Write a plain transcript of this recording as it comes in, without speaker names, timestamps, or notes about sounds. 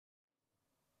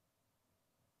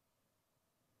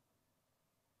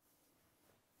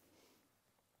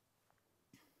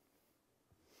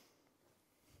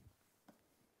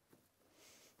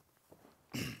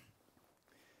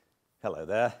Hello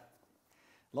there.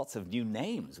 Lots of new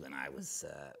names when I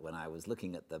was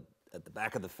looking at the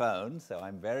back of the phone. So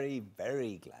I'm very,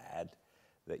 very glad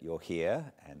that you're here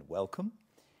and welcome.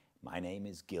 My name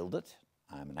is Gildart.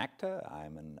 I'm an actor.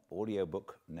 I'm an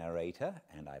audiobook narrator,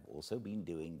 and I've also been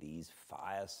doing these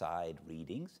fireside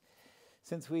readings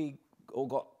since we all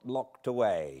got locked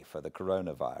away for the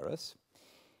coronavirus.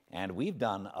 And we've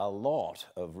done a lot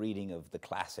of reading of the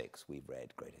classics. We've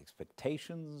read Great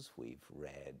Expectations, we've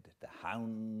read The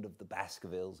Hound of the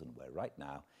Baskervilles, and we're right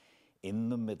now in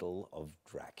the middle of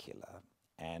Dracula.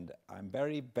 And I'm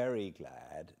very, very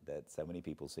glad that so many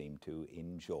people seem to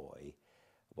enjoy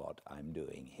what I'm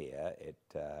doing here.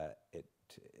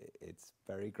 It's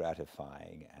very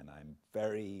gratifying, and I'm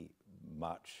very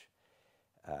much,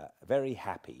 very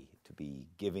happy to be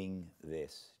giving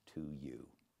this to you.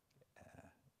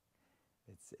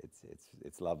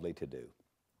 It's lovely to do.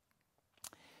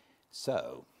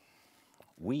 So,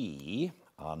 we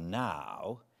are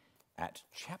now at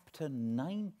chapter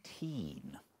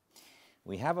 19.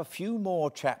 We have a few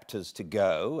more chapters to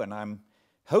go, and I'm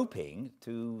hoping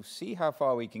to see how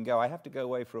far we can go. I have to go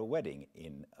away for a wedding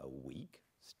in a week,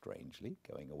 strangely,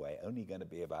 going away. Only going to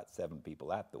be about 7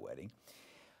 people at the wedding.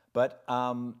 But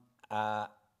my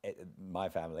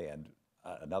family and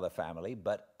another family,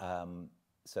 but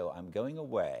so I'm going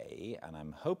away, and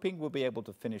I'm hoping we'll be able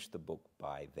to finish the book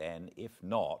by then. If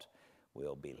not,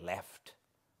 we'll be left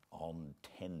on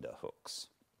tenterhooks.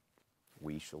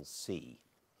 We shall see.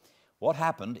 What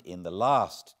happened in the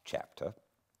last chapter,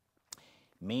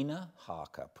 Mina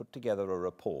Harker put together a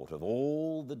report of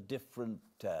all the different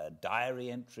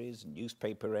diary entries,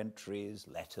 newspaper entries,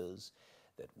 letters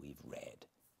that we've read.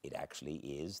 It actually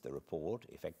is, the report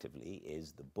effectively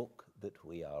is the book that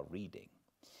we are reading.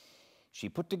 She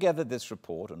put together this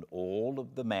report, and all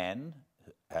of the men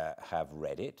have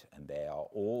read it, and they are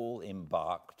all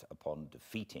embarked upon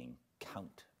defeating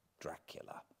Count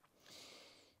Dracula.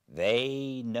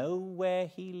 They know where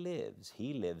he lives.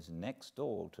 He lives next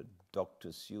door to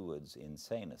Dr. Seward's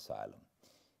insane asylum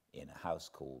in a house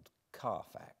called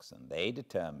Carfax, and they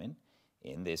determine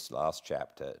in this last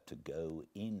chapter to go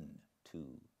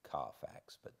into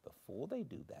Carfax. But before they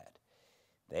do that,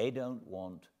 they don't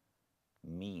want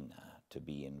Mina to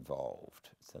be involved.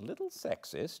 It's a little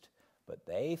sexist, but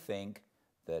they think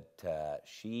that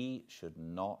she should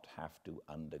not have to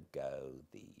undergo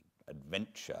the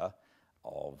adventure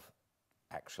of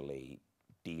actually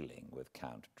dealing with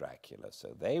Count Dracula.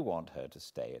 So they want her to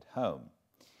stay at home.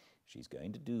 She's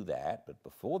going to do that, but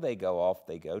before they go off,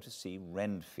 they go to see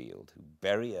Renfield, who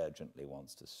very urgently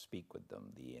wants to speak with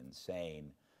them, the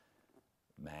insane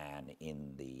man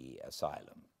in the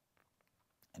asylum.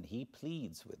 And he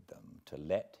pleads with them to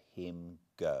let him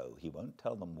go. He won't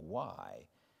tell them why,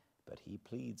 but he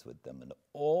pleads with them and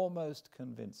almost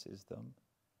convinces them,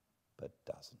 but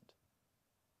doesn't.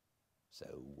 So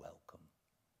welcome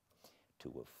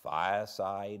to a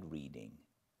fireside reading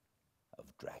of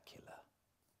Dracula,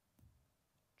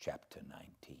 chapter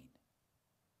 19.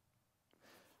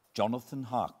 Jonathan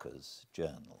Harker's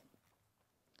journal.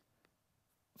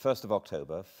 1st of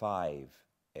October, 5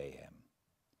 a.m.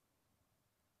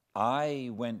 I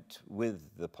went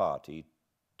with the party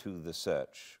to the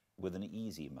search with an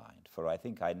easy mind, for I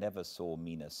think I never saw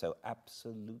Mina so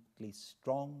absolutely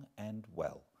strong and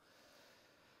well.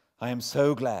 I am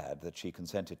so glad that she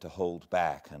consented to hold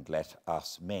back and let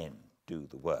us men do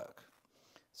the work.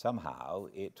 Somehow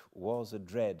it was a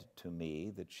dread to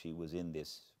me that she was in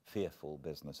this fearful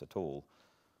business at all.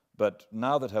 But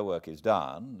now that her work is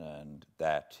done, and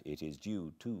that it is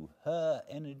due to her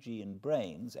energy and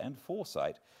brains and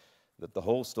foresight that the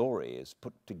whole story is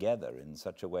put together in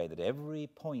such a way that every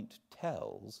point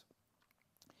tells,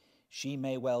 she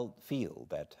may well feel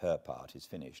that her part is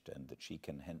finished and that she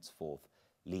can henceforth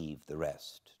leave the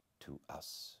rest to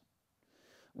us.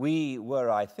 We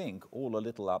were, I think, all a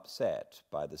little upset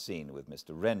by the scene with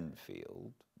Mr.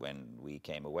 Renfield. When we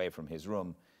came away from his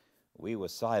room, we were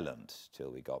silent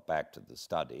till we got back to the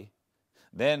study.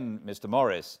 Then Mr.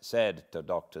 Morris said to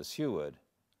Dr. Seward,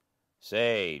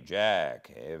 "Say,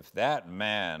 Jack, if that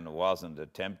man wasn't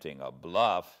attempting a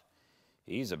bluff,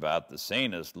 he's about the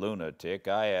sanest lunatic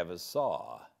I ever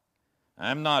saw.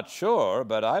 I'm not sure,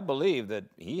 but I believe that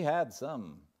he had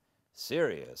some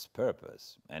serious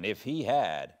purpose. And if he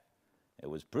had, it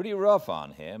was pretty rough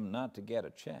on him not to get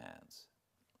a chance."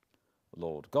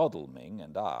 Lord Godalming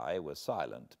and I were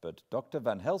silent, but Dr.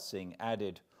 Van Helsing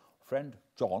added, "Friend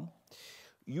John,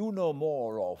 you know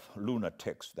more of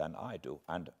lunatics than I do,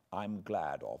 and I'm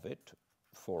glad of it,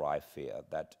 for I fear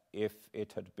that if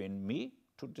it had been me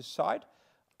to decide,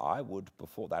 I would,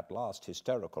 before that last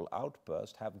hysterical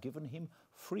outburst, have given him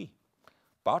free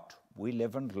But we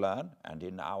live and learn, and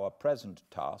in our present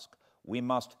task we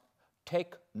must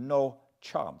take no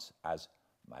chance, as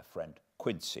my friend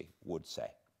Quincy would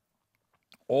say.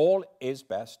 All is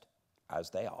best as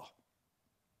they are.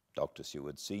 Dr.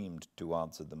 Seward seemed to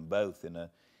answer them both in a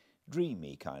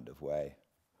dreamy kind of way.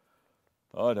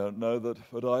 I don't know that,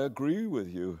 but I agree with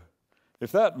you.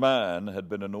 If that man had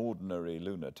been an ordinary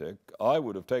lunatic, I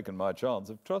would have taken my chance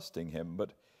of trusting him,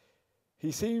 but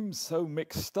he seems so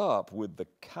mixed up with the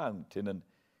Count in an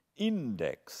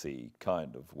indexy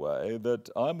kind of way that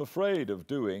I'm afraid of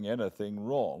doing anything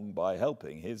wrong by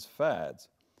helping his fads.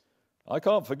 I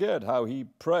can't forget how he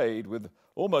prayed with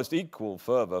almost equal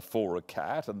fervor for a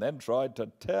cat and then tried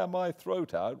to tear my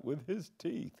throat out with his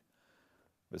teeth.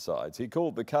 Besides, he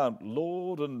called the Count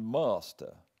Lord and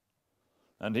Master,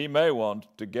 and he may want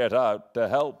to get out to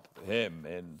help him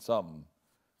in some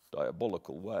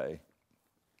diabolical way.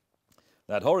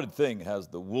 That horrid thing has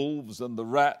the wolves and the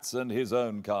rats and his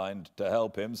own kind to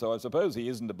help him, so I suppose he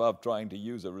isn't above trying to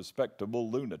use a respectable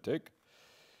lunatic.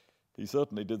 He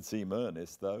certainly did seem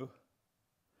earnest, though.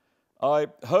 I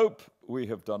hope we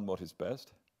have done what is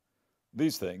best.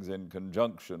 These things, in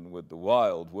conjunction with the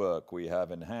wild work we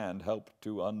have in hand, help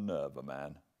to unnerve a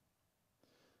man.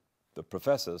 The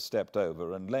professor stepped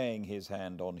over and, laying his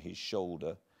hand on his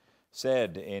shoulder,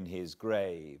 said in his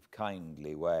grave,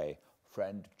 kindly way,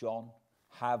 "Friend John,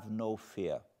 have no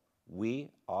fear.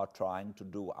 We are trying to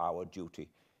do our duty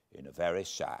in a very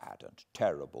sad and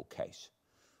terrible case.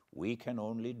 We can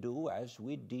only do as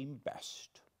we deem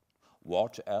best.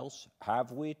 What else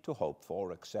have we to hope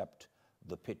for except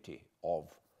the pity of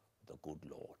the good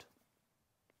Lord?"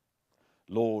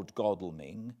 Lord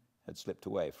Godalming had slipped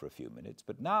away for a few minutes,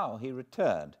 but now he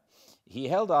returned. He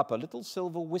held up a little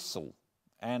silver whistle,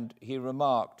 and he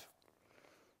remarked,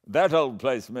 "That old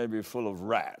place may be full of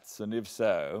rats, and if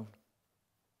so,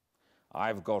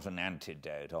 I've got an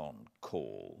antidote on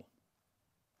call."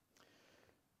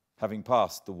 Having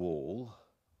passed the wall,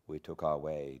 we took our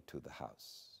way to the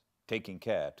house, taking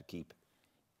care to keep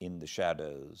in the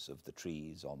shadows of the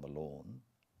trees on the lawn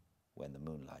when the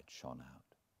moonlight shone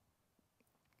out.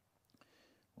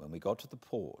 When we got to the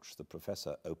porch, the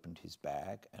professor opened his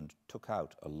bag and took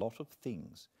out a lot of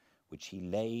things which he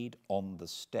laid on the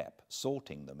step,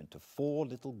 sorting them into 4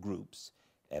 little groups,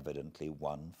 evidently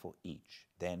one for each.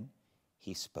 Then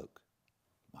he spoke.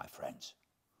 "My friends,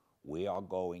 we are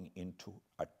going into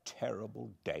a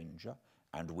terrible danger,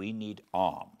 and we need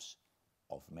arms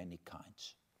of many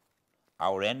kinds.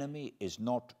 Our enemy is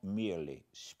not merely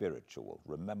spiritual.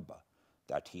 Remember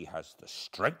that he has the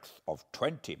strength of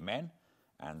 20 men,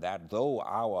 and that though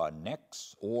our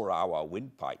necks or our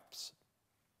windpipes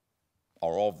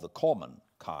are of the common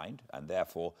kind, and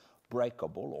therefore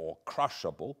breakable or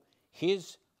crushable,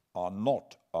 his are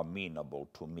not amenable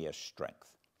to mere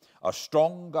strength. A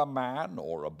stronger man,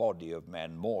 or a body of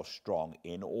men more strong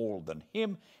in all than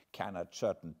him, can at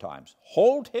certain times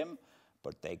hold him,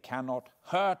 but they cannot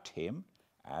hurt him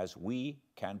as we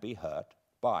can be hurt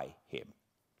by him.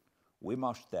 We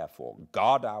must therefore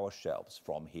guard ourselves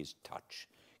from his touch.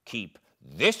 Keep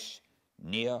this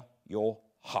near your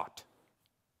heart."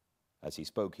 As he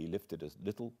spoke, he lifted a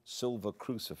little silver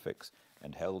crucifix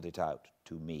and held it out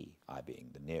to me, I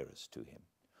being the nearest to him.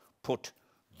 "Put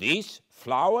these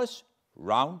flowers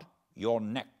round your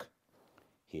neck."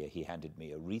 Here he handed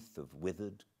me a wreath of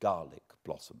withered garlic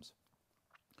blossoms.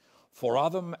 "For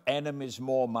other enemies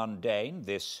more mundane,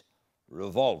 this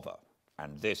revolver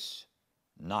and this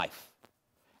knife.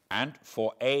 And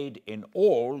for aid in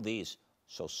all, these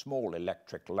so small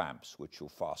electric lamps which you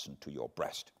fasten to your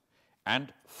breast.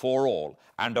 And for all,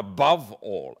 and above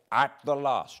all, at the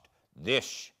last,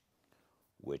 this,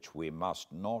 which we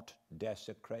must not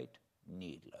desecrate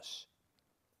needless."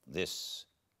 This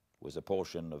was a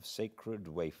portion of sacred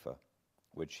wafer,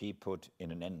 which he put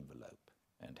in an envelope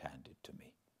and handed to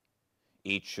me.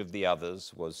 Each of the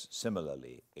others was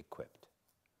similarly equipped.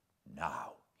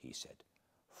 "Now," he said,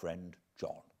 "Friend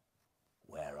John,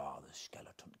 where are the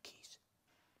skeleton keys?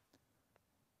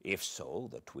 If so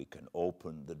that we can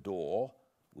open the door,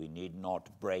 we need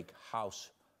not break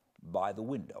house by the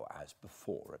window as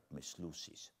before at Miss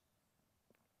Lucy's."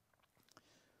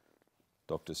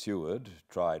 Dr. Seward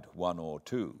tried 1 or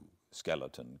 2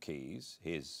 skeleton keys,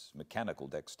 his mechanical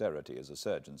dexterity as a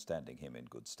surgeon standing him in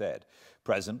good stead.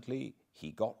 Presently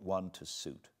he got one to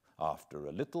suit. After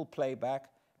a little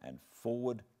playback and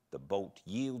forward, the bolt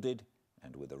yielded,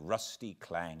 and with a rusty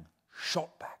clang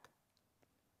shot back.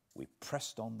 We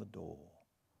pressed on the door.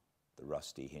 The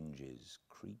rusty hinges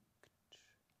creaked,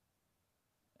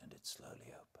 and it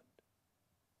slowly opened.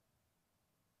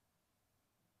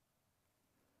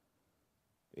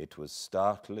 It was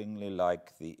startlingly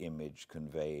like the image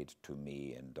conveyed to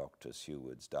me in Dr.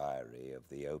 Seward's diary of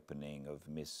the opening of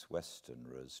Miss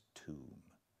Westenra's tomb.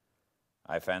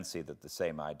 I fancy that the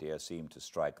same idea seemed to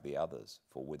strike the others,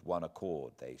 for with one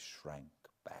accord they shrank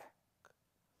back.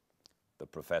 The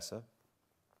professor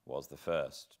was the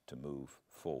first to move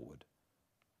forward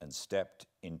and stepped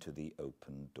into the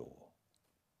open door.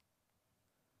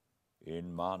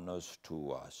 "In manus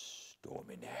tuas,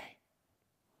 Domine,"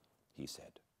 he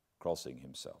said, crossing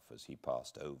himself as he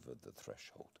passed over the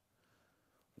threshold.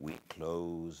 We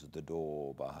closed the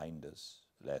door behind us,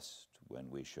 lest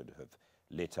when we should have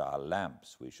lit our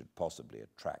lamps we should possibly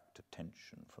attract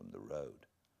attention from the road.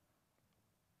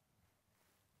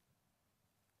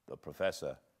 The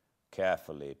professor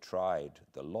carefully tried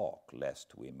the lock,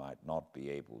 lest we might not be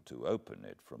able to open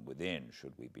it from within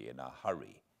should we be in a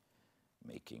hurry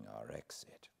making our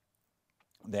exit.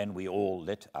 Then we all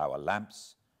lit our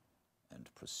lamps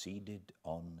and proceeded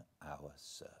on our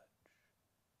search.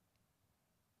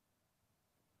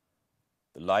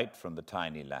 The light from the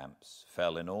tiny lamps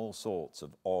fell in all sorts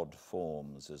of odd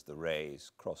forms as the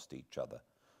rays crossed each other,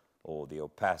 or the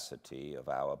opacity of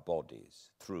our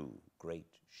bodies threw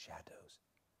great shadows.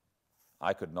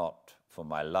 I could not, for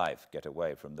my life, get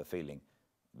away from the feeling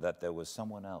that there was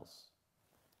someone else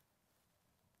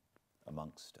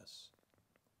amongst us.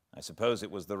 I suppose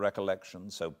it was the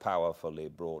recollection so powerfully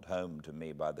brought home to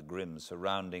me by the grim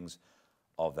surroundings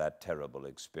of that terrible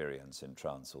experience in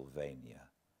Transylvania.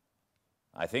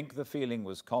 I think the feeling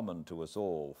was common to us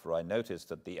all, for I noticed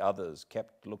that the others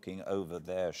kept looking over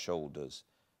their shoulders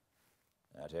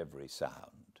at every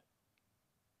sound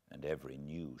and every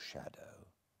new shadow,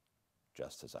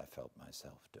 just as I felt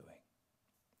myself doing.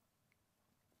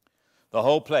 The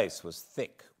whole place was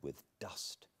thick with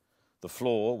dust. The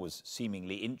floor was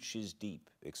seemingly inches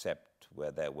deep, except where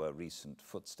there were recent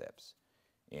footsteps,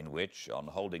 in which, on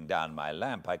holding down my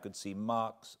lamp, I could see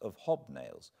marks of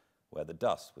hobnails where the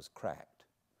dust was cracked.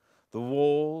 The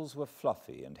walls were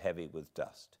fluffy and heavy with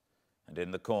dust, and in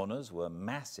the corners were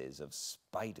masses of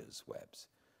spiders' webs,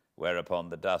 whereupon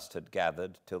the dust had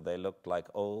gathered till they looked like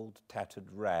old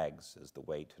tattered rags as the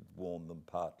weight had worn them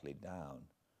partly down.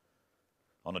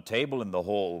 On a table in the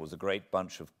hall was a great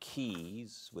bunch of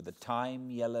keys with a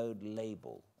time-yellowed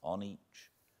label on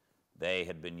each. They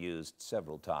had been used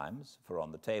several times, for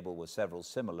on the table were several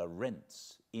similar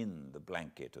rents in the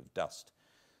blanket of dust,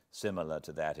 similar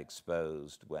to that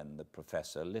exposed when the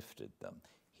professor lifted them.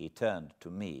 He turned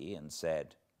to me and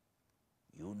said,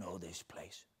 "You know this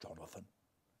place, Jonathan.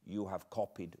 You have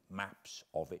copied maps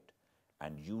of it,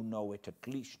 and you know it at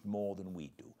least more than we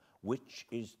do. Which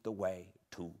is the way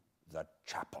to the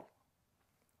chapel?"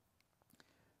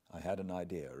 I had an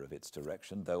idea of its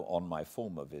direction, though on my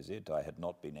former visit I had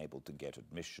not been able to get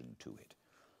admission to it.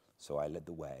 So I led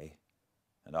the way,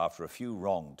 and after a few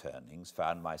wrong turnings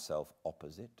found myself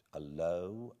opposite a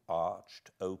low,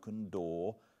 arched oaken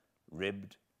door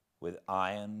ribbed with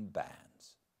iron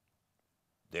bands.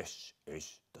 "This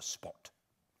is the spot,"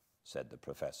 said the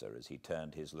professor as he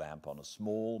turned his lamp on a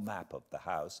small map of the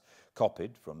house,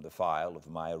 copied from the file of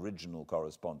my original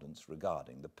correspondence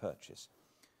regarding the purchase.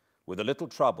 With a little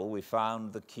trouble, we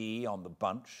found the key on the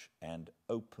bunch and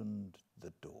opened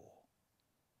the door.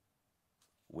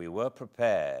 We were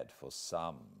prepared for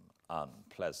some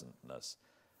unpleasantness,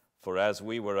 for as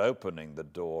we were opening the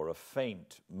door, a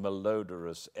faint,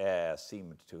 malodorous air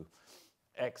seemed to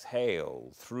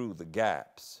exhale through the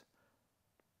gaps.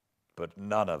 But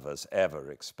none of us ever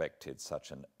expected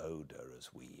such an odor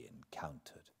as we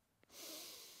encountered.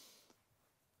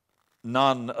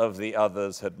 None of the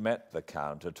others had met the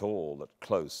Count at all at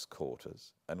close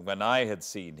quarters, and when I had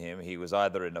seen him, he was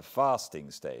either in a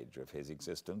fasting stage of his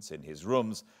existence in his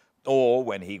rooms, or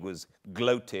when he was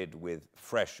gloated with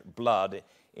fresh blood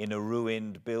in a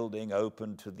ruined building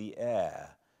open to the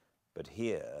air. But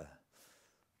here,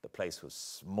 the place was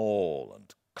small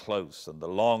and close, and the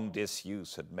long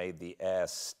disuse had made the air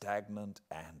stagnant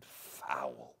and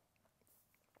foul.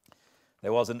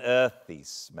 There was an earthy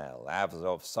smell, as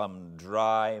of some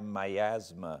dry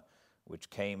miasma,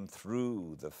 which came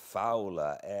through the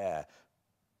fouler air.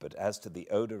 But as to the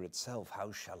odor itself,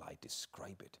 how shall I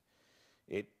describe it?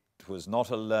 It was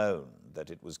not alone that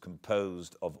it was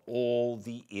composed of all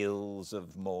the ills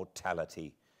of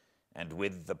mortality, and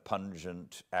with the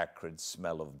pungent, acrid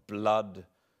smell of blood,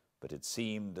 but it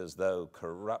seemed as though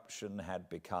corruption had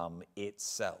become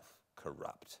itself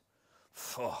corrupt.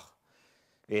 Phew!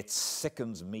 It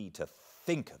sickens me to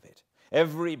think of it.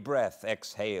 Every breath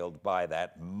exhaled by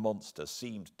that monster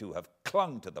seemed to have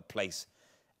clung to the place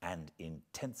and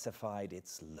intensified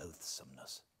its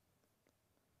loathsomeness.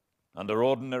 Under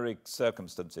ordinary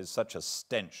circumstances, such a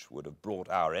stench would have brought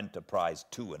our enterprise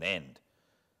to an end.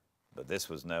 But this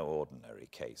was no ordinary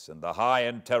case, and the high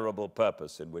and terrible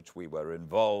purpose in which we were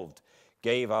involved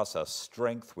gave us a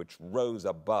strength which rose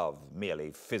above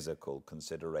merely physical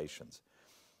considerations.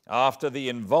 After the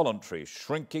involuntary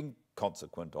shrinking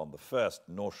consequent on the first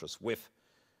nauseous whiff,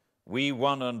 we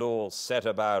one and all set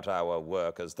about our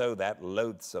work as though that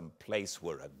loathsome place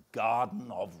were a garden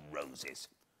of roses.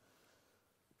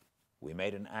 We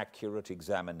made an accurate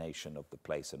examination of the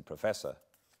place, and Professor,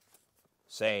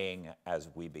 saying as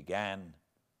we began,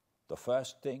 "The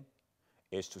first thing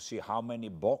is to see how many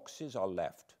boxes are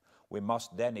left. We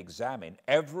must then examine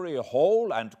every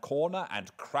hole and corner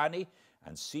and cranny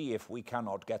and see if we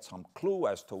cannot get some clue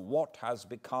as to what has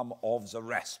become of the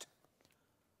rest."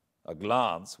 A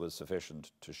glance was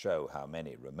sufficient to show how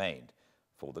many remained,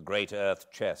 for the great earth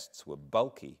chests were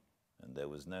bulky, and there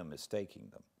was no mistaking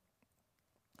them.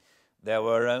 There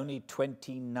were only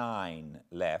 29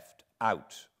 left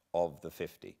out of the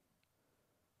 50.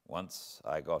 Once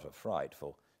I got a fright,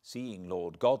 for seeing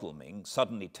Lord Godalming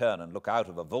suddenly turn and look out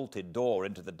of a vaulted door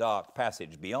into the dark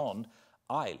passage beyond,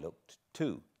 I looked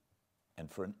too,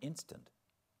 and for an instant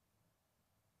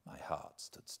my heart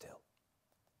stood still.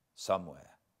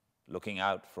 Somewhere, looking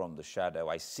out from the shadow,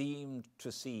 I seemed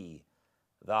to see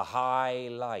the high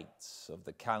lights of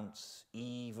the Count's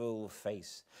evil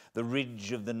face, the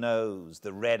ridge of the nose,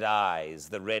 the red eyes,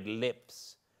 the red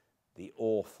lips, the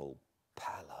awful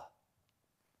pallor.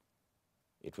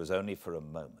 It was only for a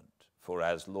moment, for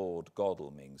as Lord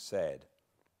Godalming said,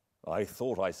 "I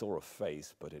thought I saw a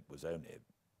face, but it was only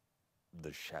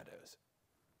the shadows,"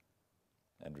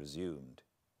 and resumed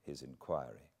his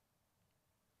inquiry.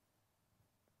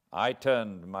 I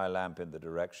turned my lamp in the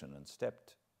direction and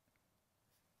stepped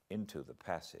into the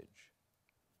passage.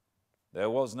 There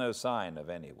was no sign of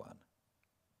anyone,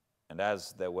 and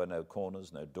as there were no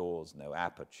corners, no doors, no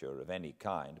aperture of any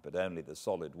kind, but only the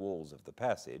solid walls of the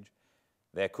passage,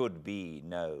 there could be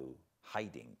no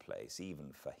hiding place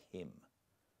even for him.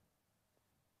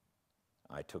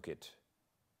 I took it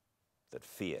that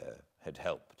fear had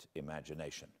helped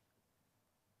imagination,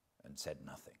 and said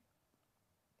nothing.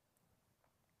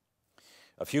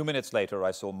 A few minutes later,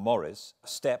 I saw Morris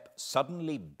step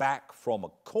suddenly back from a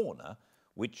corner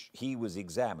which he was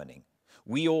examining.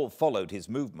 We all followed his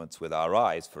movements with our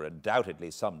eyes, for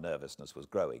undoubtedly some nervousness was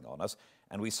growing on us,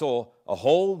 and we saw a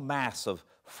whole mass of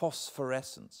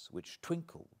phosphorescence which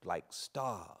twinkled like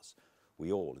stars.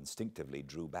 We all instinctively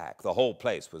drew back. The whole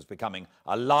place was becoming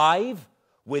alive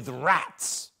with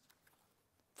rats.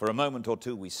 For a moment or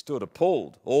two we stood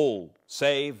appalled, all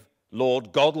save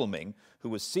Lord Godalming, who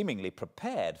was seemingly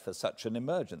prepared for such an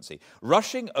emergency.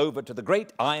 Rushing over to the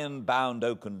great iron-bound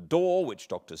oaken door which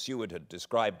Dr. Seward had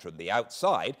described from the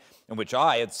outside, and which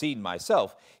I had seen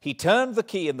myself, he turned the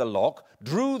key in the lock,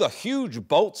 drew the huge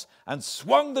bolts, and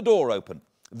swung the door open.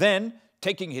 Then,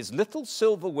 taking his little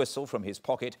silver whistle from his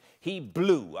pocket, he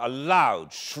blew a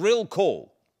loud, shrill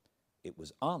call. It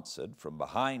was answered from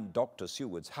behind Dr.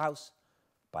 Seward's house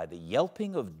by the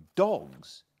yelping of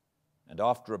dogs, and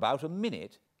after about a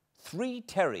minute, 3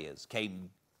 terriers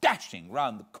came dashing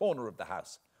round the corner of the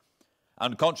house.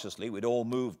 Unconsciously, we'd all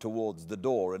moved towards the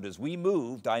door, and as we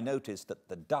moved, I noticed that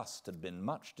the dust had been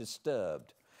much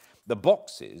disturbed. The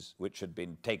boxes, which had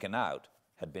been taken out,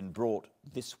 had been brought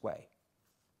this way.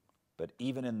 But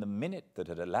even in the minute that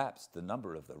had elapsed, the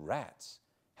number of the rats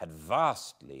had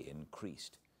vastly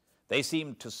increased. They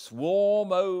seemed to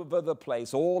swarm over the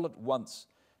place all at once,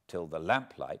 till the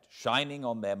lamplight, shining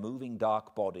on their moving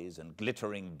dark bodies and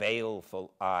glittering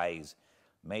baleful eyes,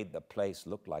 made the place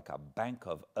look like a bank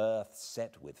of earth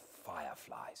set with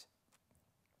fireflies.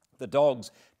 The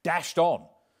dogs dashed on,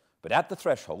 but at the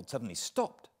threshold suddenly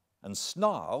stopped and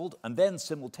snarled, and then,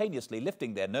 simultaneously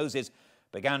lifting their noses,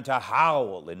 began to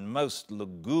howl in most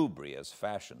lugubrious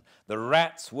fashion. The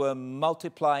rats were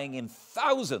multiplying in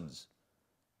thousands,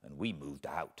 and we moved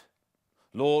out.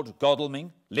 Lord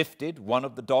Godalming lifted one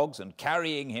of the dogs and,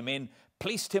 carrying him in,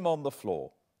 placed him on the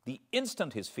floor. The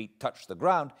instant his feet touched the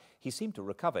ground, he seemed to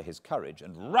recover his courage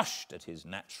and rushed at his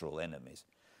natural enemies.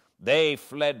 They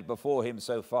fled before him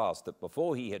so fast that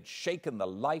before he had shaken the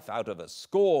life out of a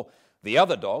score, the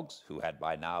other dogs, who had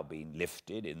by now been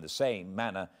lifted in the same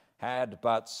manner, had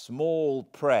but small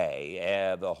prey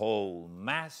ere the whole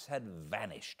mass had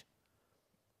vanished.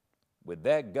 With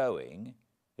their going,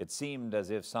 it seemed as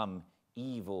if some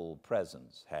evil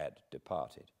presence had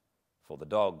departed, for the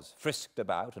dogs frisked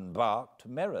about and barked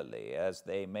merrily as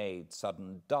they made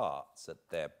sudden darts at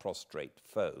their prostrate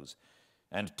foes,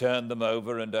 and turned them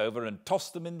over and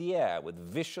tossed them in the air with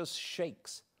vicious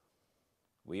shakes.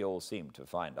 we all seemed to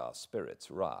find our spirits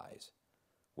rise.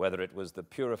 Whether it was the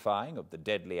purifying of the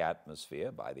deadly atmosphere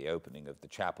by the opening of the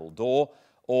chapel door,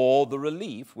 or the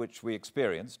relief which we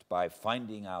experienced by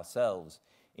finding ourselves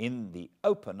in the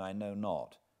open, I know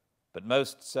not. But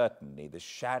most certainly the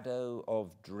shadow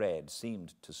of dread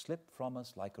seemed to slip from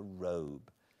us like a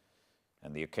robe,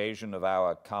 and the occasion of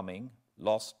our coming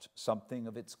lost something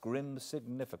of its grim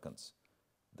significance,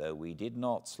 though we did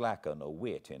not slacken a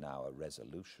whit in our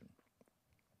resolution.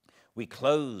 We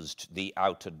closed the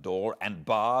outer door and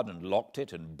barred and locked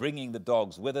it, and bringing the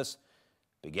dogs with us,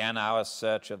 began our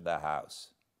search of the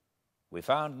house. We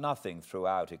found nothing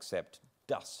throughout except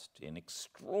dust in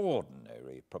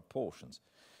extraordinary proportions,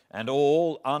 and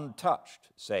all untouched,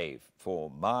 save for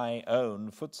my own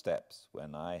footsteps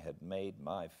when I had made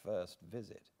my first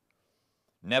visit.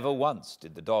 Never once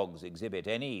did the dogs exhibit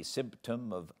any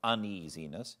symptom of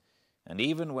uneasiness, and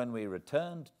even when we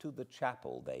returned to the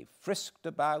chapel, they frisked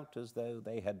about as though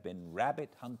they had been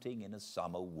rabbit hunting in a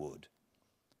summer wood.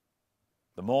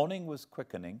 The morning was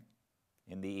quickening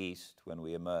in the east when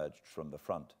we emerged from the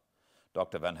front.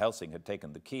 Dr. Van Helsing had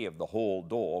taken the key of the hall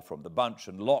door from the bunch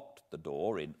and locked the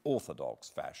door in orthodox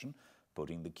fashion,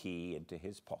 putting the key into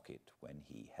his pocket when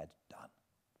he had done.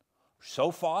 "So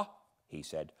far," he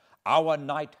said, "our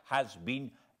night has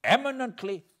been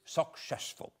eminently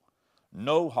successful.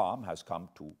 No harm has come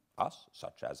to us,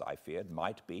 such as I feared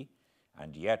might be,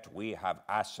 and yet we have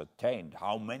ascertained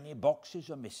how many boxes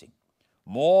are missing.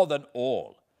 More than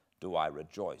all do I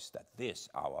rejoice that this,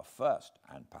 our first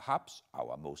and perhaps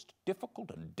our most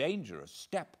difficult and dangerous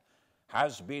step,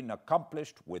 has been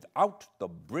accomplished without the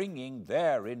bringing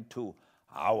thereinto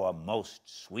our most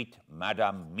sweet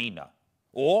Madam Mina,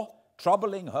 or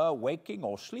troubling her waking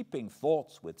or sleeping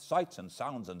thoughts with sights and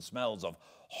sounds and smells of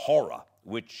horror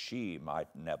which she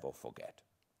might never forget.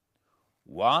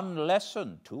 One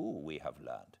lesson, too, we have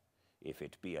learned, if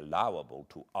it be allowable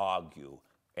to argue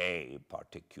a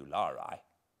particulari,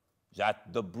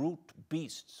 that the brute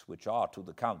beasts which are to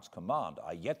the Count's command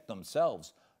are yet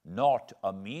themselves not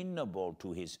amenable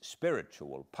to his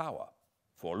spiritual power.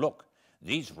 For look,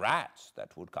 these rats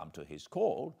that would come to his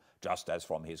call, just as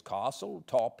from his castle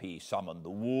top he summoned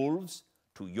the wolves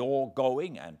to your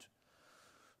going and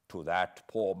to that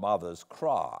poor mother's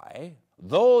cry,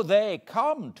 though they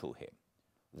come to him,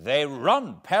 they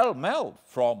run pell-mell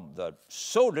from the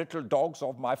so little dogs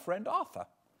of my friend Arthur.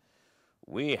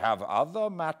 We have other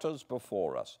matters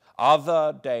before us,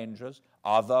 other dangers,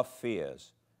 other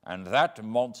fears, and that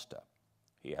monster,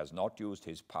 he has not used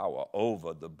his power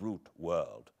over the brute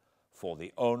world for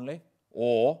the only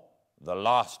or the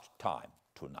last time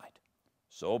tonight.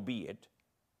 So be it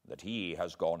that he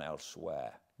has gone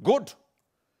elsewhere. Good!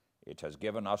 It has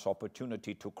given us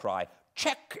opportunity to cry,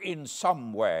 check in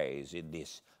some ways in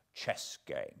this chess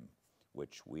game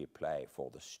which we play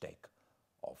for the stake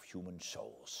of human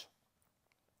souls.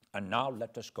 And now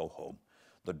let us go home.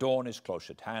 The dawn is close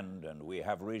at hand, and we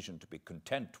have reason to be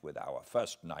content with our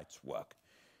first night's work.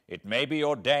 It may be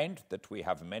ordained that we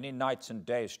have many nights and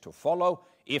days to follow,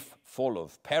 if full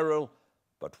of peril,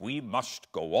 but we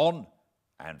must go on,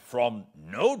 and from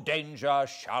no danger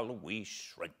shall we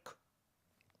shrink."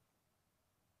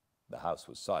 The house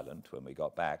was silent when we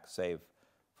got back, save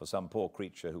for some poor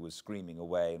creature who was screaming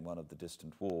away in one of the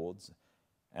distant wards,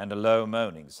 and a low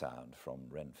moaning sound from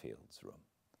Renfield's room.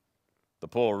 The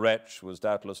poor wretch was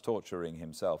doubtless torturing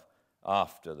himself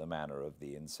after the manner of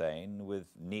the insane,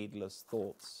 with needless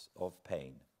thoughts of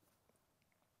pain.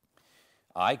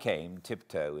 I came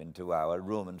tiptoe into our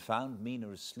room and found Mina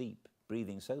asleep,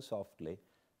 breathing so softly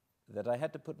that I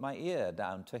had to put my ear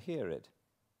down to hear it.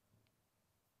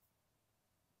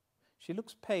 She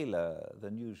looks paler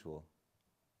than usual.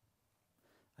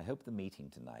 I hope the meeting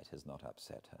tonight has not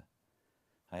upset her.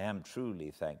 I am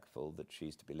truly thankful that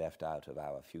she's to be left out of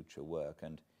our future work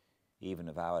and even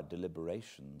of our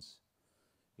deliberations.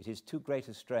 It is too great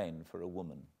a strain for a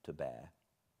woman to bear.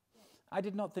 I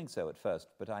did not think so at first,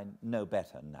 but I know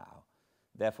better now.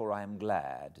 Therefore I am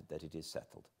glad that it is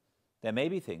settled. There may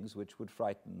be things which would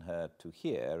frighten her to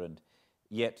hear, and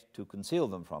yet to conceal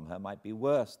them from her might be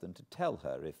worse than to tell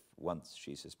her if once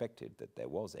she suspected that there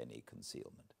was any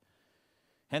concealment.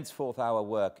 Henceforth our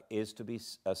work is to be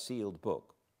a sealed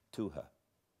book to her,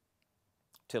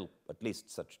 till at least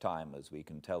such time as we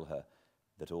can tell her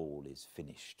that all is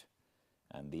finished,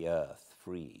 and the earth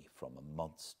free from a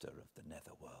monster of the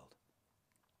netherworld.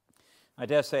 I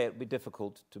dare say it would be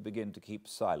difficult to begin to keep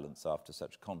silence after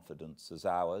such confidence as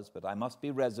ours, but I must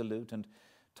be resolute, and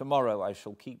tomorrow I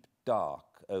shall keep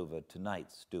dark over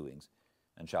tonight's doings,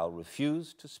 and shall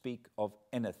refuse to speak of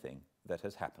anything that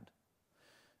has happened.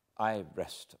 I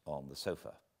rest on the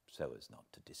sofa, so as not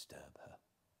to disturb her.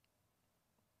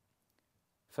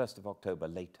 1st of October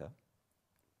later.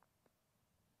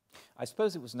 I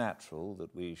suppose it was natural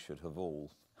that we should have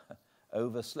all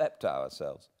overslept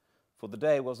ourselves, for the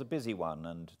day was a busy one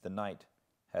and the night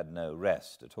had no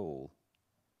rest at all.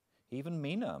 Even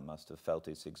Mina must have felt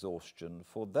its exhaustion,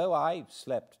 for though I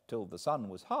slept till the sun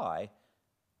was high,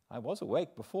 I was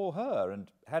awake before her and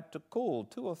had to call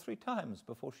 2 or 3 times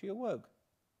before she awoke.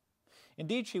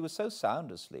 Indeed, she was so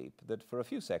sound asleep that for a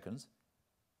few seconds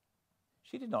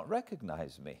she did not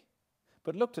recognize me,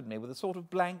 but looked at me with a sort of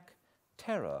blank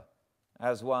terror,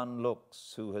 as one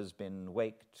looks who has been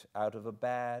waked out of a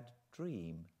bad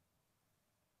dream.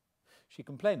 She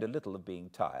complained a little of being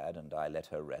tired, and I let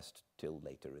her rest till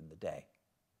later in the day.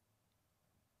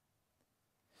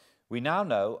 We now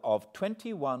know of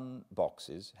 21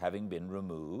 boxes having been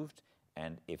removed,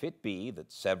 and if it be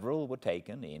that several were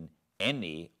taken in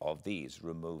any of these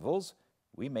removals,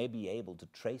 we may be able to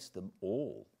trace them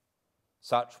all.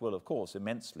 Such will, of course,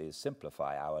 immensely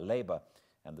simplify our labour,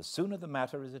 and the sooner the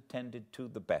matter is attended to,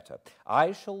 the better.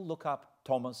 I shall look up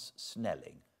Thomas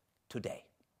Snelling today.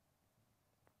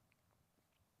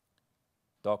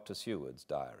 Dr. Seward's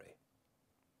diary.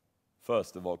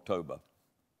 1st of October.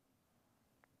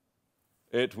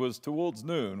 It was towards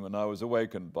noon when I was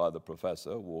awakened by the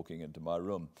professor walking into my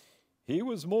room. He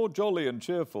was more jolly and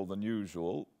cheerful than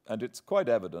usual, and it's quite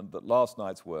evident that last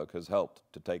night's work has helped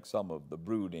to take some of the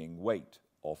brooding weight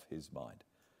off his mind.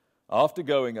 After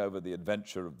going over the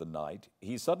adventure of the night,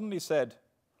 he suddenly said,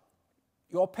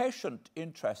 "Your patient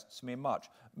interests me much.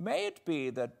 May it be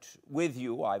that with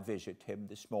you I visit him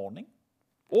this morning?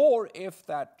 Or if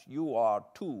that you are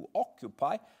too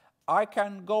occupied, I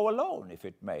can go alone if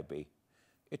it may be.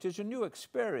 It is a new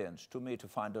experience to me to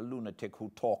find a lunatic who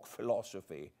talk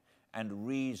philosophy and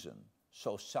reason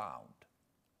so sound."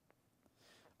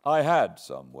 I had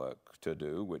some work to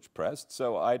do which pressed,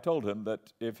 so I told him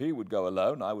that if he would go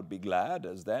alone I would be glad,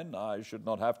 as then I should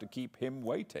not have to keep him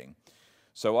waiting.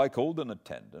 So I called an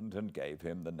attendant and gave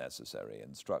him the necessary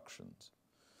instructions.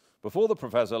 Before the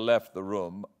professor left the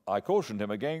room, I cautioned him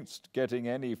against getting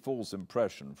any false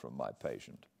impression from my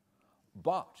patient.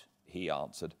 "But," he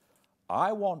answered,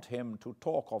 "I want him to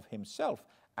talk of himself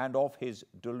and of his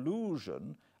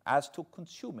delusion as to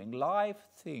consuming live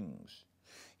things.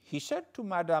 He said to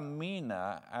Madame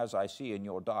Mina, as I see in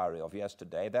your diary of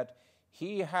yesterday, that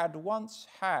he had once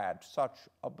had such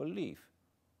a belief.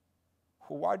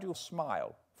 Why do you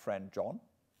smile, friend John?"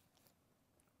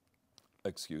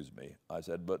 "Excuse me," I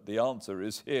said, "but the answer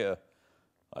is here."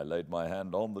 I laid my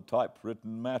hand on the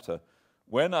typewritten matter.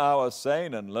 When our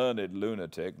sane and learned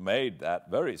lunatic made that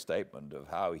very statement of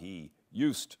how he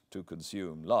used to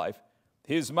consume life,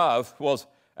 his mouth was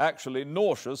actually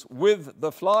nauseous with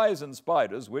the flies and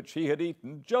spiders which he had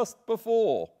eaten just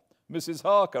before Mrs.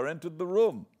 Harker entered the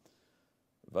room.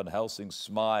 Van Helsing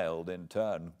smiled in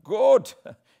turn. "Good,"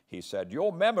 he said.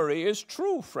 "Your memory is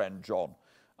true, friend John.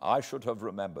 I should have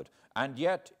remembered. And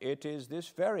yet it is this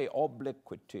very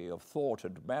obliquity of thought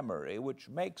and memory which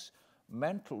makes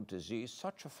mental disease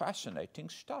such a fascinating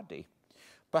study.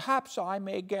 Perhaps I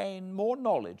may gain more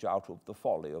knowledge out of the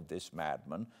folly of this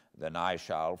madman than I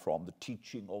shall from the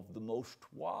teaching of the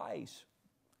most wise.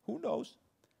 Who knows?"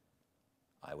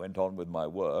 I went on with my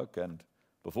work, and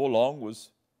before long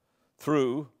was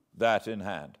through that in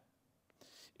hand.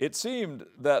 It seemed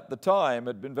that the time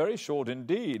had been very short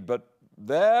indeed, but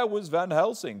there was Van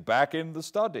Helsing back in the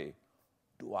study.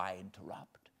 "Do I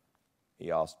interrupt?"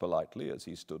 he asked politely as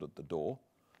he stood at the door.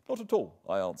 "Not at all,"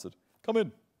 I answered. "Come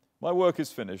in. My work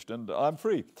is finished, and I'm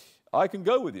free. I can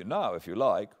go with you now, if you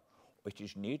like." "It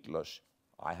is needless.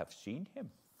 I have seen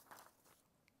him."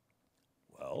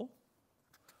 "Well?"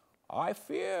 "I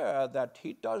fear that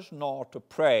he does not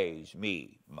appraise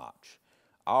me much.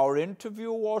 Our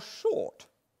interview was short.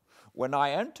 When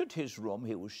I entered his room,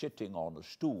 he was sitting on a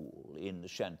stool in the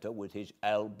center with his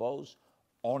elbows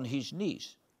on his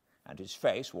knees, and his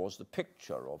face was the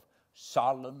picture of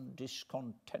sullen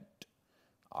discontent.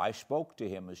 I spoke to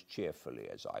him as cheerfully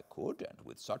as I could, and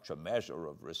with such a measure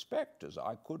of respect as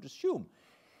I could assume.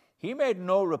 He made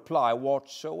no reply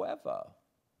whatsoever.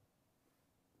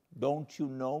 "Don't you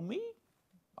know me?"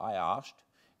 I asked.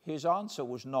 His answer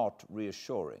was not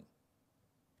reassuring.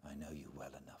 "I know you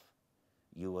well enough.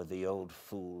 You are the old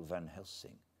fool Van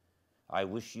Helsing. I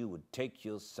wish you would take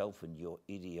yourself and your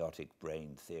idiotic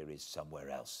brain theories somewhere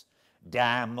else.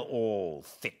 Damn all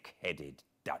thick-headed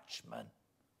Dutchmen."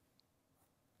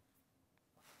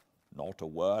 Not a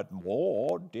word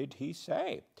more did he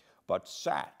say, but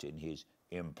sat in his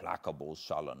implacable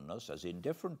sullenness as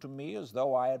indifferent to me as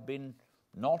though I had been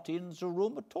not in the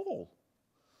room at all.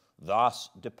 thus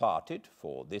departed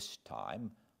for this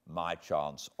time my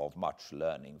chance of much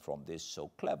learning from this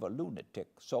so clever lunatic.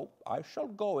 So I shall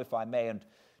go, if I may, and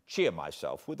cheer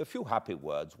myself with a few happy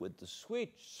words with the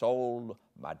sweet soul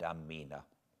Madame Mina.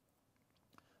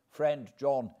 Friend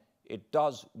John, it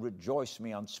does rejoice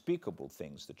me unspeakable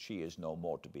things that she is no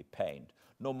more to be pained,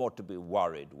 no more to be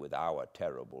worried with our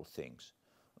terrible things.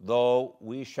 Though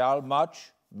we shall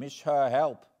much miss her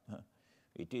help,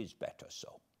 it is better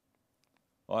so.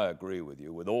 I agree with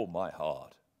you with all my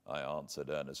heart, I answered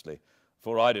earnestly,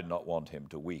 for I did not want him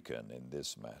to weaken in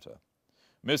this matter.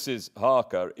 Mrs.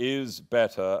 Harker is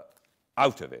better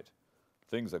out of it.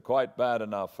 Things are quite bad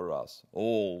enough for us,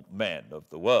 all men of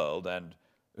the world, and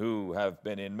who have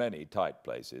been in many tight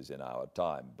places in our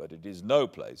time, but it is no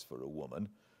place for a woman,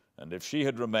 and if she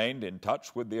had remained in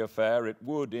touch with the affair, it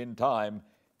would, in time,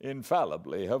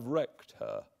 infallibly have wrecked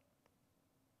her.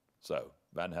 So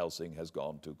Van Helsing has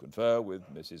gone to confer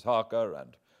with Mrs. Harker,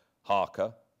 and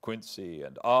Harker, Quincy,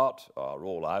 and Art are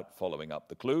all out following up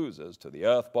the clues as to the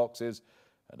earth boxes,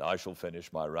 and I shall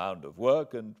finish my round of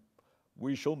work, and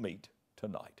we shall meet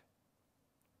tonight.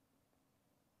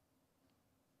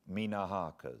 Mina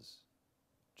Harker's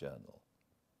journal.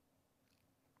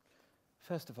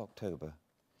 1st of October.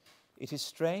 It is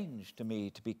strange to me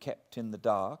to be kept in the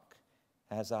dark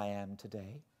as I am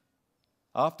today.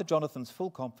 After Jonathan's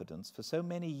full confidence for so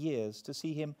many years, to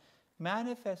see him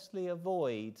manifestly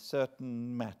avoid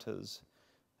certain matters,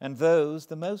 and those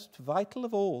the most vital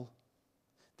of all.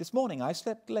 This morning I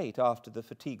slept late after the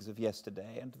fatigues of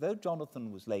yesterday, and though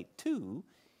Jonathan was late too,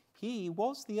 he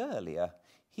was the earlier.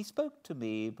 He spoke to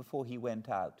me before he went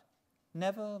out,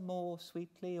 never more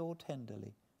sweetly or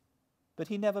tenderly, but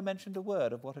he never mentioned a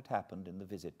word of what had happened in the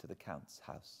visit to the Count's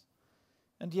house.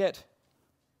 And yet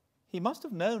he must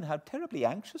have known how terribly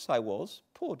anxious I was,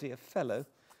 poor dear fellow.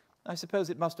 I suppose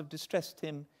it must have distressed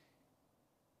him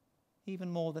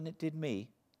even more than it did me.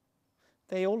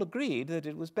 They all agreed that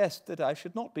it was best that I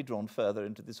should not be drawn further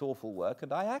into this awful work,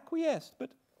 and I acquiesced,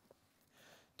 but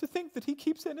to think that he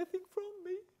keeps anything from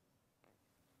me.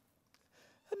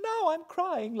 And now I'm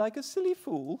crying like a silly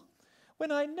fool,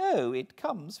 when I know it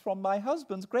comes from my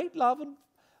husband's great love and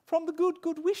from the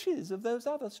good wishes of those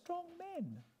other strong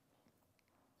men.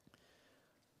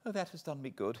 Oh, that has done me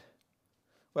good.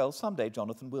 Well, some day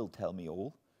Jonathan will tell me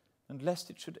all, and lest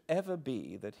it should ever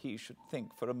be that he should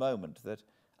think for a moment that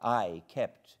I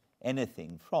kept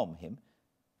anything from him,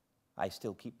 I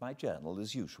still keep my journal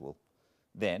as usual.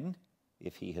 Then,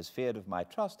 if he has feared of my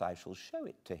trust, I shall show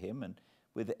it to him, and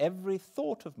with every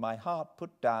thought of my heart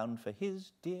put down for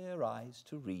his dear eyes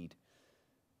to read.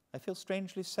 I feel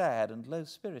strangely sad and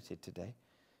low-spirited today.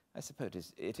 I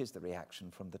suppose it is the reaction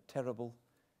from the terrible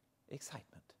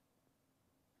excitement.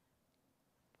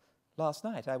 Last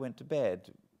night I went to bed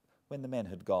when the men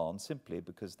had gone, simply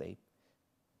because they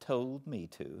told me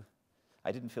to.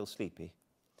 I didn't feel sleepy.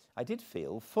 I did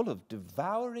feel full of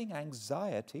devouring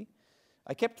anxiety.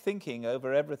 I kept thinking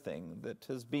over everything that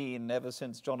has been ever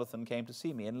since Jonathan came to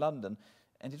see me in London,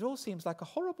 and it all seems like a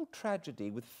horrible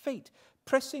tragedy, with fate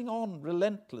pressing on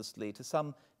relentlessly to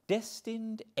some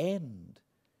destined end.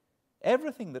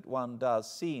 Everything that one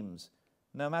does seems,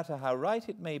 no matter how right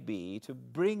it may be, to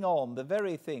bring on the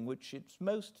very thing which it's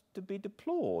most to be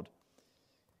deplored.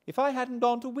 If I hadn't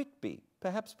gone to Whitby,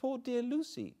 perhaps poor dear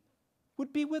Lucy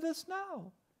would be with us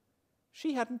now.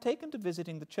 She hadn't taken to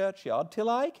visiting the churchyard till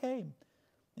I came,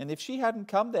 and if she hadn't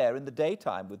come there in the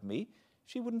daytime with me,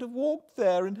 she wouldn't have walked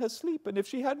there in her sleep, and if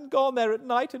she hadn't gone there at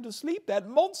night and to sleep, that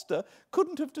monster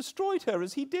couldn't have destroyed her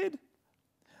as he did.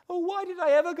 Oh, why did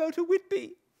I ever go to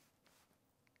Whitby?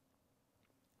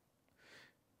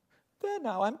 There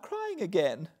now, I'm crying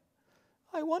again.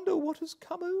 I wonder what has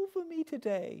come over me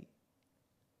today.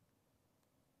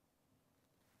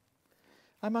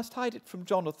 I must hide it from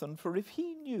Jonathan, for if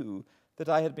he knew that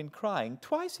I had been crying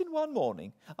twice in one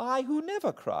morning, I who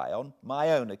never cry on my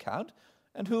own account,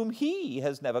 and whom he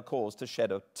has never caused to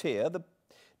shed a tear, the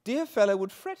dear fellow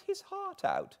would fret his heart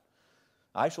out.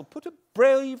 I shall put a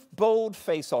brave, bold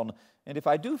face on, and if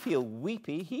I do feel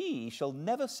weepy, he shall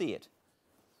never see it.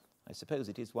 I suppose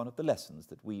it is one of the lessons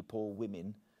that we poor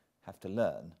women have to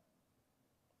learn.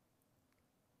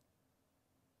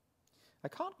 I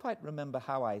can't quite remember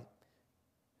how I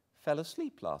fell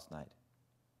asleep last night.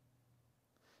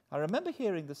 I remember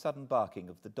hearing the sudden barking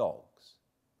of the dogs,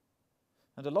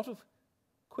 and a lot of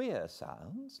queer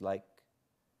sounds, like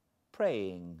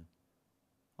praying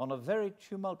on a very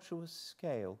tumultuous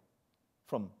scale,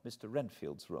 from Mr.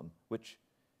 Renfield's room, which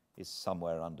is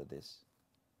somewhere under this.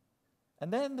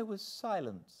 And then there was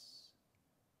silence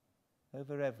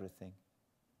over everything.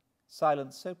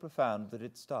 silence so profound that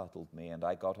it startled me, and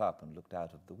I got up and looked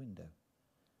out of the window.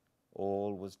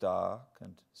 All was dark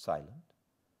and silent,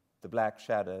 the black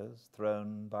shadows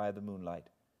thrown by the moonlight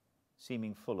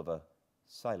seeming full of a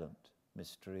silent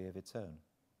mystery of its own.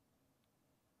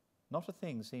 Not a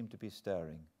thing seemed to be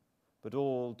stirring, but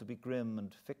all to be grim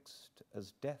and fixed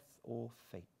as death or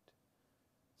fate,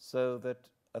 so that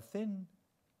a thin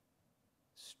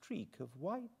streak of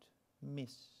white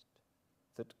mist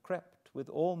that crept with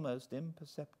almost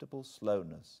imperceptible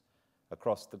slowness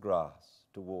across the grass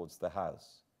towards the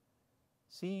house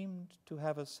seemed to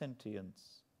have a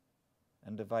sentience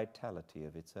and a vitality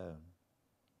of its own.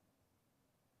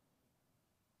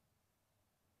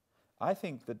 I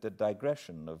think that the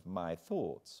digression of my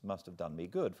thoughts must have done me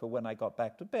good, for when I got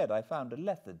back to bed I found a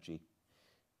lethargy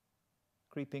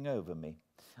creeping over me.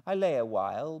 I lay a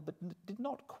while, but did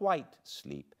not quite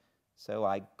sleep, so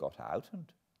I got out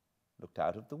and looked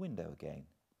out of the window again.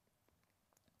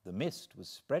 The mist was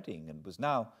spreading and was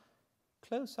now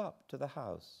close up to the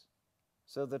house,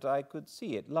 so that I could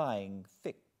see it lying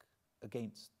thick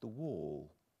against the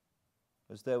wall,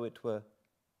 as though it were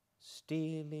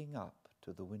stealing up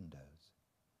to the windows.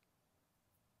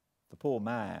 The poor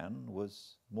man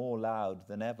was more loud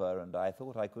than ever, and I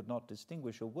thought I could not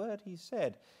distinguish a word he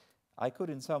said. I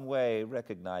could in some way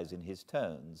recognize in his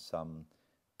tones some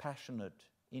passionate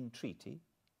entreaty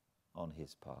on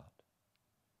his part.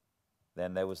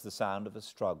 Then there was the sound of a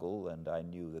struggle, and I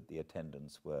knew that the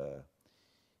attendants were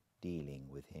dealing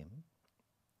with him.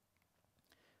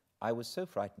 I was so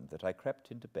frightened that I crept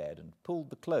into bed and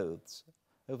pulled the clothes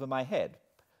over my head,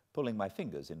 pulling my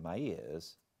fingers in my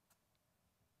ears.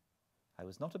 I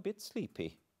was not a bit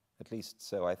sleepy, at least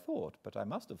so I thought, but I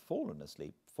must have fallen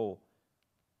asleep, for,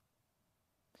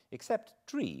 except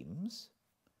dreams,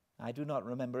 I do not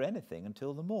remember anything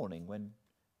until the morning when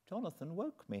Jonathan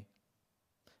woke me.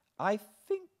 I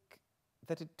think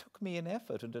that it took me an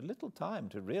effort and a little time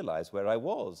to realize where I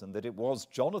was, and that it was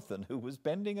Jonathan who was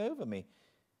bending over me.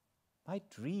 My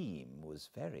dream was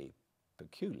very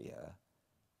peculiar,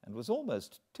 and was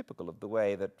almost typical of the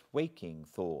way that waking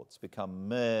thoughts become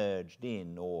merged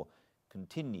in or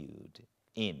continued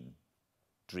in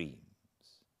dreams.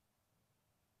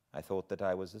 I thought that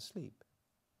I was asleep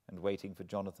and waiting for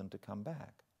Jonathan to come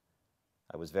back.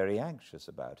 I was very anxious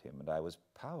about him, and I was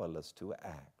powerless to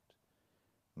act.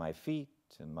 My feet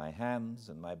and my hands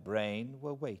and my brain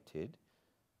were weighted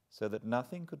so that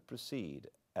nothing could proceed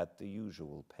at the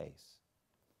usual pace.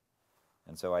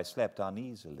 And so I slept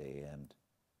uneasily and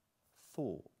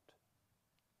thought.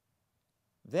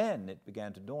 Then it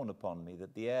began to dawn upon me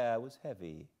that the air was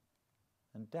heavy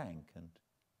and dank and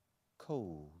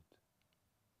cold.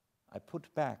 I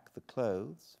put back the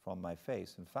clothes from my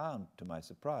face and found, to my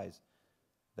surprise,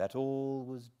 that all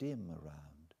was dim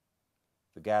around.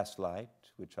 The gaslight,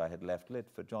 which I had left lit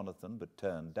for Jonathan but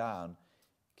turned down,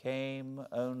 came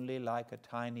only like a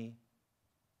tiny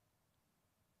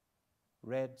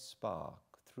red spark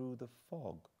through the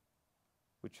fog,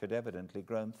 which had evidently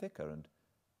grown thicker and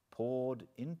poured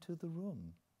into the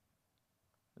room.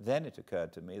 Then it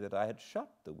occurred to me that I had shut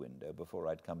the window before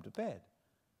I'd come to bed.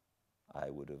 I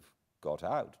would have got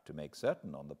out to make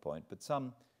certain on the point, but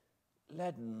some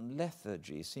leaden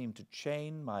lethargy seemed to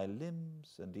chain my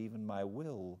limbs and even my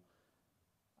will.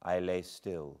 I lay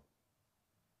still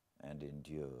and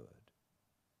endured.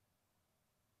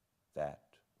 That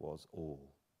was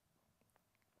all.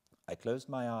 I closed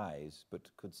my eyes,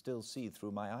 but could still see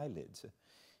through my eyelids.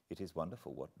 It is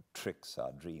wonderful what tricks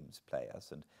our dreams play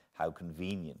us, and how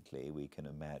conveniently we can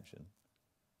imagine.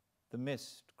 The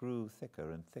mist grew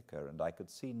thicker and thicker, and I could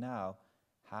see now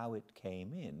how it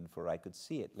came in, for I could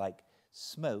see it like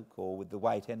smoke, or with the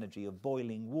white energy of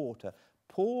boiling water,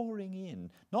 pouring in,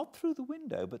 not through the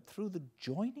window, but through the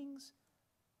joinings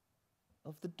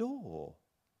of the door.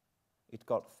 It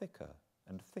got thicker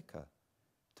and thicker,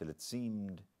 till it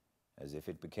seemed as if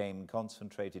it became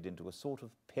concentrated into a sort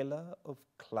of pillar of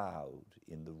cloud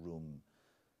in the room,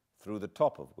 through the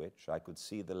top of which I could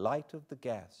see the light of the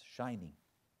gas shining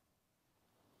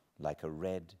like a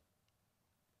red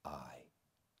eye.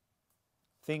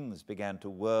 Things began to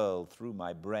whirl through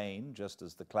my brain, just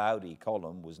as the cloudy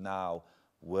column was now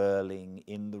whirling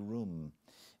in the room,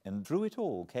 and through it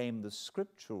all came the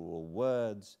scriptural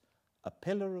words, "A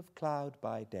pillar of cloud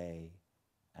by day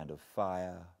and of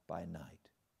fire by night."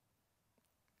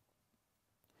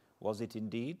 Was it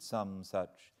indeed some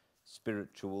such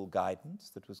spiritual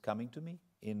guidance that was coming to me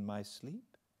in my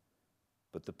sleep?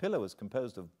 But the pillar was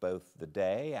composed of both the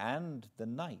day and the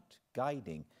night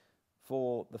guiding,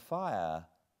 for the fire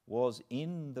was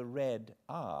in the red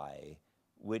eye,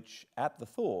 which at the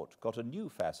thought got a new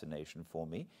fascination for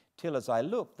me, till as I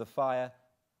looked the fire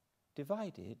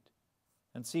divided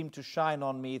and seemed to shine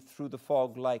on me through the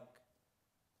fog like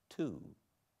two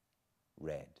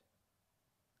red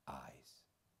eyes,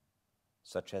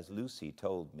 such as Lucy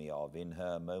told me of in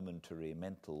her momentary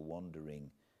mental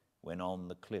wandering when on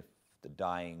the cliff the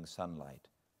dying sunlight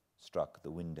struck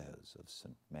the windows of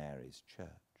St. Mary's Church.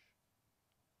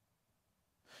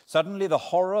 Suddenly the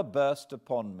horror burst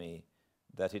upon me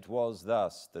that it was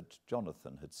thus that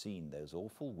Jonathan had seen those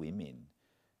awful women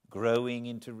growing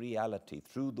into reality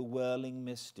through the whirling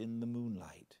mist in the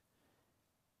moonlight.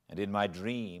 And in my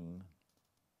dream,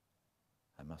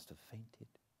 I must have fainted,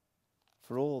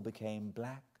 for all became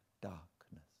black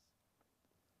darkness.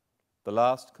 The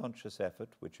last conscious effort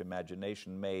which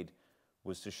imagination made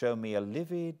was to show me a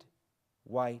livid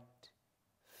white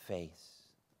face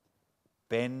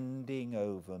bending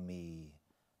over me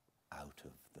out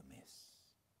of the mist.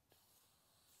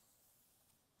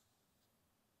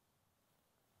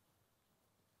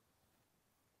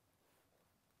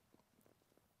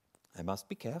 I must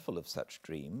be careful of such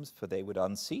dreams, for they would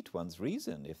unseat one's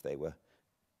reason if there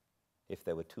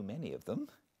were too many of them.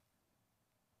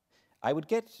 I would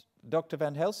get Dr.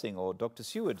 Van Helsing or Dr.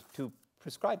 Seward to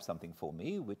prescribe something for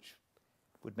me which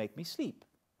would make me sleep,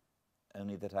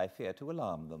 only that I fear to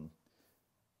alarm them.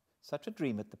 Such a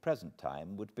dream at the present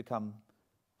time would become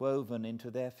woven into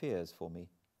their fears for me.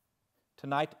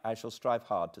 Tonight I shall strive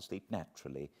hard to sleep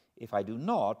naturally. If I do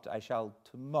not, I shall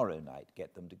tomorrow night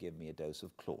get them to give me a dose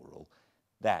of chloral.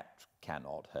 That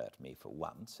cannot hurt me for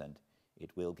once, and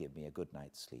it will give me a good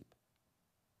night's sleep.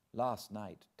 Last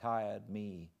night tired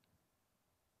me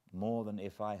more than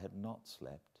if I had not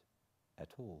slept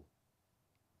at all.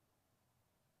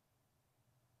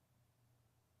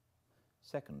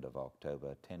 2nd of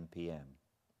October, 10 p.m.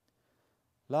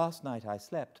 Last night I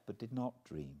slept but did not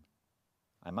dream.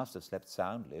 I must have slept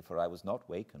soundly, for I was not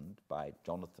wakened by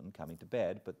Jonathan coming to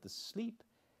bed, but the sleep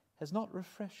has not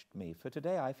refreshed me, for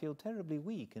today I feel terribly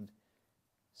weak and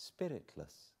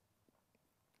spiritless.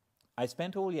 I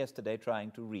spent all yesterday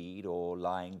trying to read or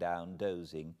lying down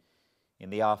dozing.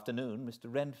 In the afternoon, Mr.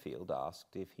 Renfield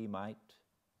asked if he might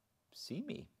see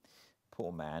me.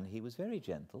 Poor man, he was very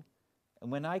gentle, and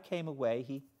when I came away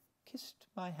he kissed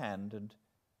my hand and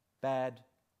bade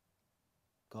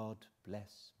God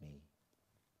bless me.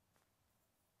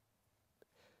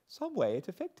 Some way it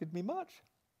affected me much.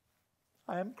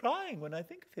 I am crying when I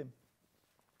think of him.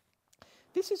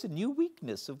 This is a new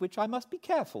weakness of which I must be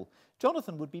careful.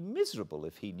 Jonathan would be miserable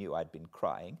if he knew I'd been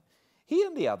crying. He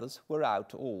and the others were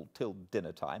out all till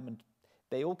dinner time, and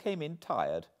they all came in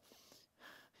tired.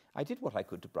 I did what I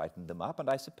could to brighten them up, and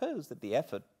I suppose that the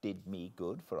effort did me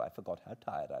good, for I forgot how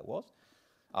tired I was.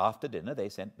 After dinner they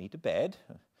sent me to bed,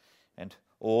 and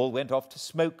all went off to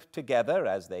smoke together,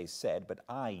 as they said, but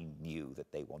I knew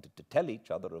that they wanted to tell each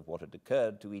other of what had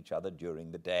occurred to each other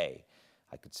during the day.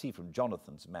 I could see from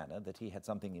Jonathan's manner that he had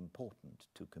something important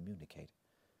to communicate.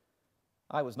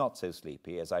 I was not so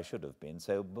sleepy as I should have been,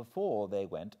 so before they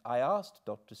went, I asked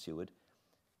Dr. Seward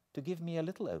to give me a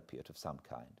little opiate of some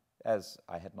kind, as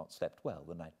I had not slept well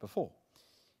the night before.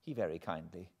 He very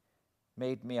kindly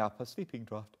made me up a sleeping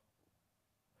draught,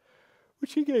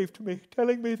 which he gave to me,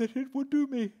 telling me that it would do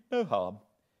me no harm,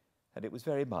 and it was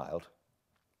very mild.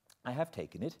 I have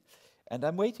taken it, and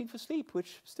am waiting for sleep,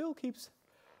 which still keeps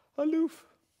aloof.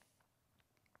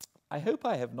 I hope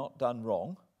I have not done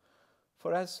wrong,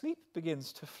 for as sleep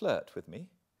begins to flirt with me,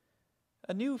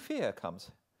 a new fear comes,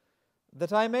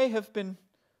 that I may have been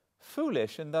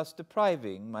foolish in thus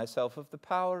depriving myself of the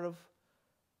power of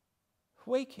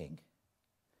waking.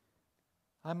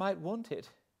 I might want it.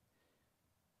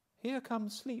 Here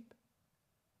comes sleep.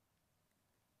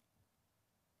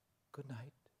 Good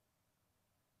night.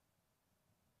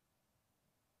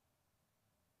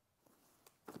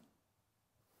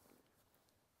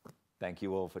 Thank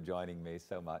you all for joining me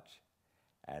so much,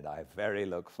 and I very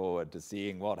look forward to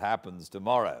seeing what happens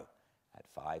tomorrow at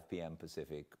 5 p.m.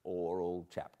 Pacific. All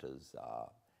chapters are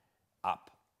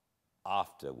up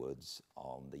afterwards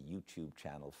on the YouTube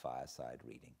channel Fireside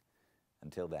Reading.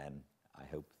 Until then, I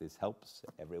hope this helps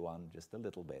everyone just a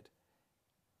little bit,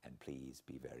 and please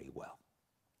be very well.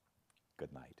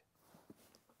 Good night.